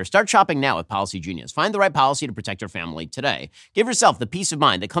this year. Start shopping now with Policy Genius. Find the right policy to protect your family today. Give yourself the peace of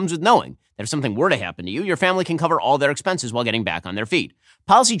mind that comes with knowing that if something were to happen to you, your family can cover all their expenses while getting back on their feet.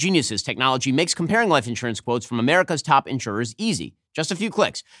 Policy Genius's technology makes comparing life insurance quotes from America's top insurers easy. Just a few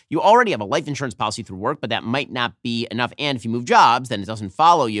clicks. You already have a life insurance policy through work, but that might not be enough. And if you move jobs, then it doesn't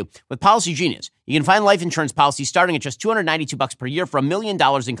follow you. With Policy Genius, you can find life insurance policies starting at just $292 per year for $1 million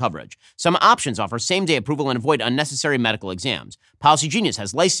in coverage. Some options offer same-day approval and avoid unnecessary medical exams. Policy Genius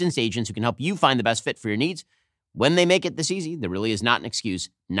has licensed agents who can help you find the best fit for your needs. When they make it this easy, there really is not an excuse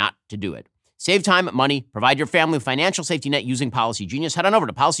not to do it. Save time, money, provide your family with financial safety net using Policy Genius. Head on over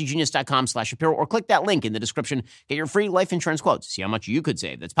to policygenius.com/Shapiro or click that link in the description. Get your free life insurance quotes. See how much you could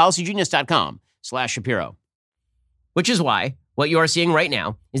save. That's policygenius.com/Shapiro. Which is why what you are seeing right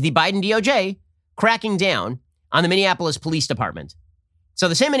now is the Biden DOJ cracking down on the Minneapolis Police Department. So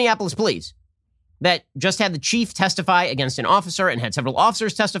the same Minneapolis Police that just had the chief testify against an officer and had several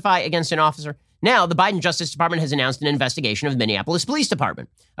officers testify against an officer. Now, the Biden Justice Department has announced an investigation of the Minneapolis Police Department.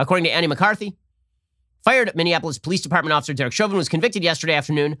 According to Annie McCarthy, fired Minneapolis Police Department officer Derek Chauvin was convicted yesterday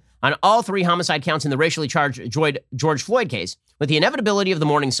afternoon on all 3 homicide counts in the racially charged George Floyd case. With the inevitability of the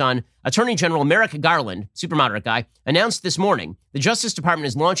Morning Sun, Attorney General Merrick Garland, super moderate guy, announced this morning the Justice Department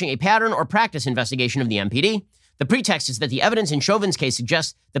is launching a pattern or practice investigation of the MPD. The pretext is that the evidence in Chauvin's case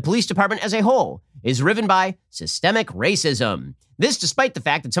suggests the police department as a whole is riven by systemic racism. This despite the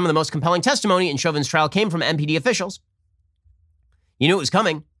fact that some of the most compelling testimony in Chauvin's trial came from MPD officials. You knew it was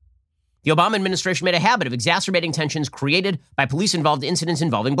coming. The Obama administration made a habit of exacerbating tensions created by police-involved incidents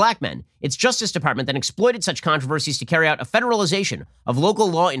involving black men. Its Justice Department then exploited such controversies to carry out a federalization of local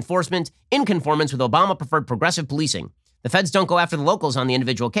law enforcement in conformance with Obama-preferred progressive policing. The feds don't go after the locals on the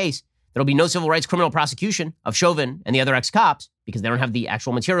individual case. There'll be no civil rights criminal prosecution of Chauvin and the other ex-cops because they don't have the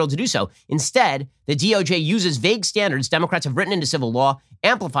actual material to do so. Instead, the DOJ uses vague standards Democrats have written into civil law,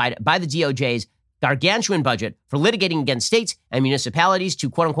 amplified by the DOJ's gargantuan budget for litigating against states and municipalities to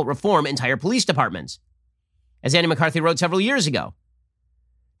quote-unquote reform entire police departments. As Annie McCarthy wrote several years ago,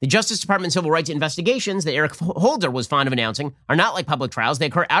 the Justice Department civil rights investigations that Eric Holder was fond of announcing are not like public trials. They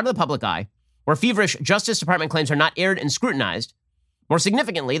occur out of the public eye, where feverish Justice Department claims are not aired and scrutinized. More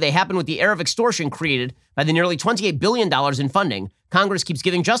significantly, they happen with the air of extortion created by the nearly $28 billion in funding Congress keeps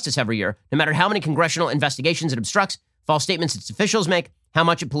giving justice every year, no matter how many congressional investigations it obstructs, false statements its officials make, how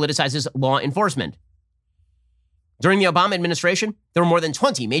much it politicizes law enforcement. During the Obama administration, there were more than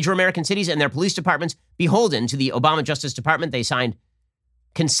 20 major American cities and their police departments beholden to the Obama Justice Department. They signed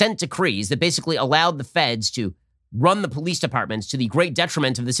consent decrees that basically allowed the feds to run the police departments to the great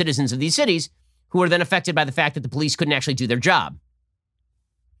detriment of the citizens of these cities, who were then affected by the fact that the police couldn't actually do their job.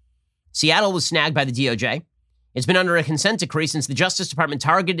 Seattle was snagged by the DOJ. It's been under a consent decree since the Justice Department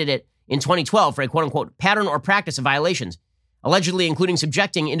targeted it in 2012 for a quote-unquote pattern or practice of violations, allegedly including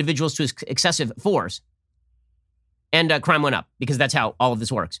subjecting individuals to excessive force. And crime went up because that's how all of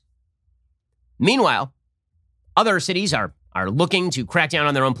this works. Meanwhile, other cities are looking to crack down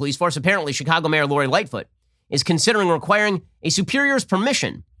on their own police force. Apparently, Chicago Mayor Lori Lightfoot is considering requiring a superior's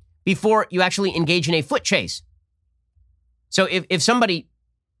permission before you actually engage in a foot chase. So if somebody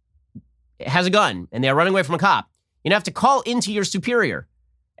has a gun and they're running away from a cop, you have to call into your superior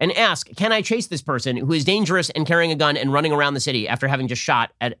and ask, can I chase this person who is dangerous and carrying a gun and running around the city after having just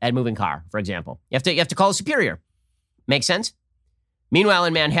shot at a moving car, for example? You have to call a superior. Make sense? Meanwhile,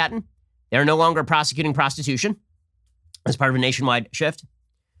 in Manhattan, they're no longer prosecuting prostitution as part of a nationwide shift.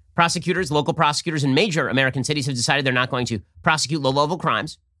 Prosecutors, local prosecutors in major American cities have decided they're not going to prosecute low-level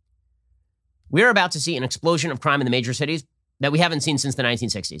crimes. We're about to see an explosion of crime in the major cities that we haven't seen since the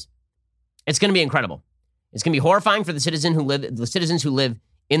 1960s. It's going to be incredible. It's going to be horrifying for the citizens who live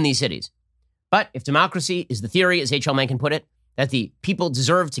in these cities. But if democracy is the theory, as H.L. Mencken put it, that the people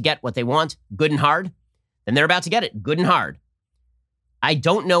deserve to get what they want, good and hard, then they're about to get it, good and hard. I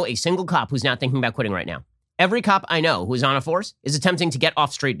don't know a single cop who's not thinking about quitting right now. Every cop I know who is on a force is attempting to get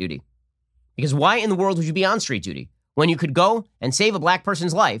off street duty. Because why in the world would you be on street duty when you could go and save a black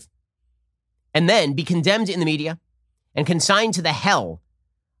person's life and then be condemned in the media and consigned to the hell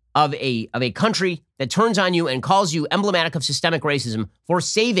of a country that turns on you and calls you emblematic of systemic racism for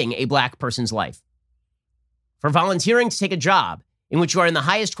saving a black person's life, for volunteering to take a job in which you are in the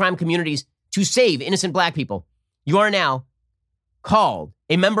highest crime communities to save innocent black people? You are now called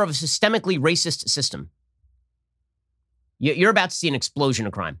a member of a systemically racist system. You're about to see an explosion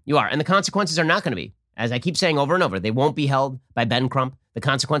of crime. You are. And the consequences are not going to be, as I keep saying over and over, they won't be held by Ben Crump. The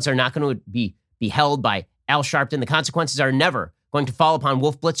consequences are not going to be held by Al Sharpton. The consequences are never going to fall upon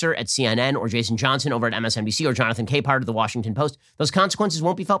Wolf Blitzer at CNN or Jason Johnson over at MSNBC or Jonathan Capehart of the Washington Post. Those consequences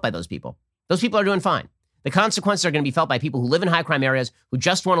won't be felt by those people. Those people are doing fine. The consequences are going to be felt by people who live in high crime areas, who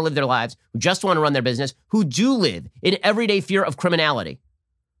just want to live their lives, who just want to run their business, who do live in everyday fear of criminality.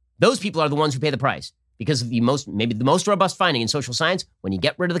 Those people are the ones who pay the price because of maybe the most robust finding in social science: when you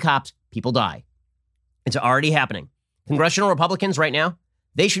get rid of the cops, people die. It's already happening. Congressional Republicans right now,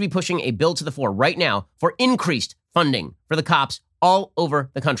 they should be pushing a bill to the fore right now for increased funding for the cops all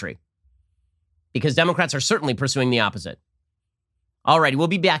over the country, because Democrats are certainly pursuing the opposite. All righty, we'll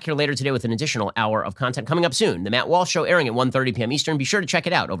be back here later today with an additional hour of content coming up soon. The Matt Walsh Show airing at 1:30 p.m. Eastern. Be sure to check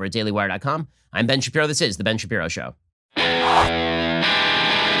it out over at dailywire.com. I'm Ben Shapiro. This is The Ben Shapiro Show.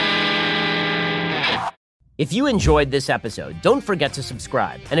 If you enjoyed this episode, don't forget to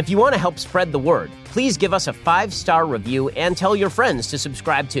subscribe. And if you want to help spread the word, please give us a 5-star review and tell your friends to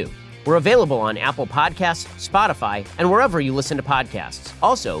subscribe too. We're available on Apple Podcasts, Spotify, and wherever you listen to podcasts.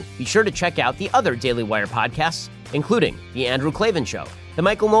 Also, be sure to check out the other Daily Wire podcasts, including The Andrew Klavan Show, The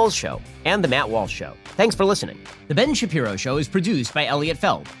Michael Knowles Show, and The Matt Walsh Show. Thanks for listening. The Ben Shapiro Show is produced by Elliot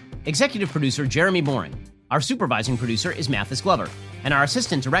Feld. Executive producer Jeremy Boring. Our supervising producer is Mathis Glover. And our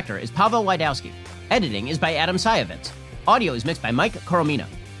assistant director is Pavel Wydowski. Editing is by Adam Sayevitz. Audio is mixed by Mike Coromina.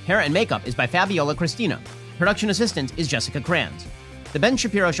 Hair and makeup is by Fabiola Cristina. Production assistant is Jessica Kranz. The Ben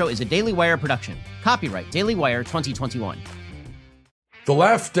Shapiro Show is a Daily Wire production. Copyright Daily Wire 2021. The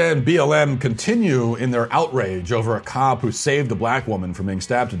left and BLM continue in their outrage over a cop who saved a black woman from being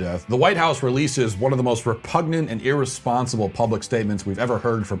stabbed to death. The White House releases one of the most repugnant and irresponsible public statements we've ever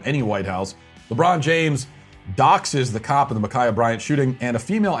heard from any White House. LeBron James doxes the cop in the Ma'Khia Bryant shooting, and a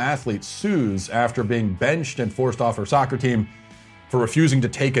female athlete sues after being benched and forced off her soccer team for refusing to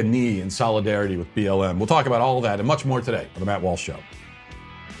take a knee in solidarity with BLM. We'll talk about all of that and much more today on The Matt Walsh Show.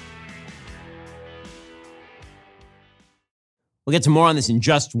 We'll get to more on this in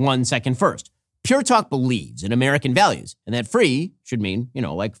just 1 second. First, Pure Talk believes in American values, and that free should mean,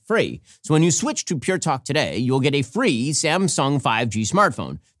 like free. So when you switch to Pure Talk today, you'll get a free Samsung 5G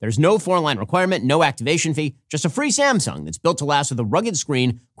smartphone. There's no 4-line requirement, no activation fee, just a free Samsung that's built to last with a rugged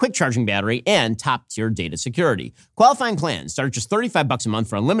screen, quick charging battery, and top-tier data security. Qualifying plans start at just $35 a month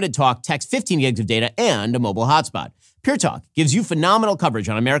for unlimited talk, text, 15 gigs of data, and a mobile hotspot. Pure Talk gives you phenomenal coverage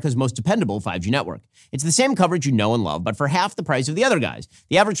on America's most dependable 5G network. It's the same coverage you know and love, but for half the price of the other guys.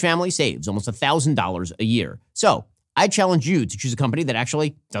 The average family saves almost $1,000 a year. So I challenge you to choose a company that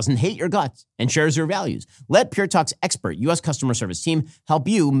actually doesn't hate your guts and shares your values. Let Pure Talk's expert U.S. customer service team help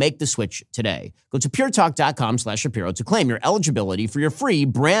you make the switch today. Go to puretalk.com/Shapiro to claim your eligibility for your free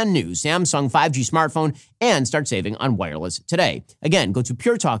brand new Samsung 5G smartphone and start saving on wireless today. Again, go to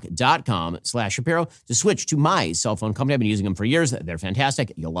puretalk.com/Shapiro to switch to my cell phone company. I've been using them for years. They're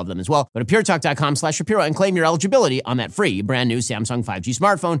fantastic. You'll love them as well. Go to puretalk.com/Shapiro and claim your eligibility on that free brand new Samsung 5G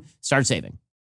smartphone. Start saving.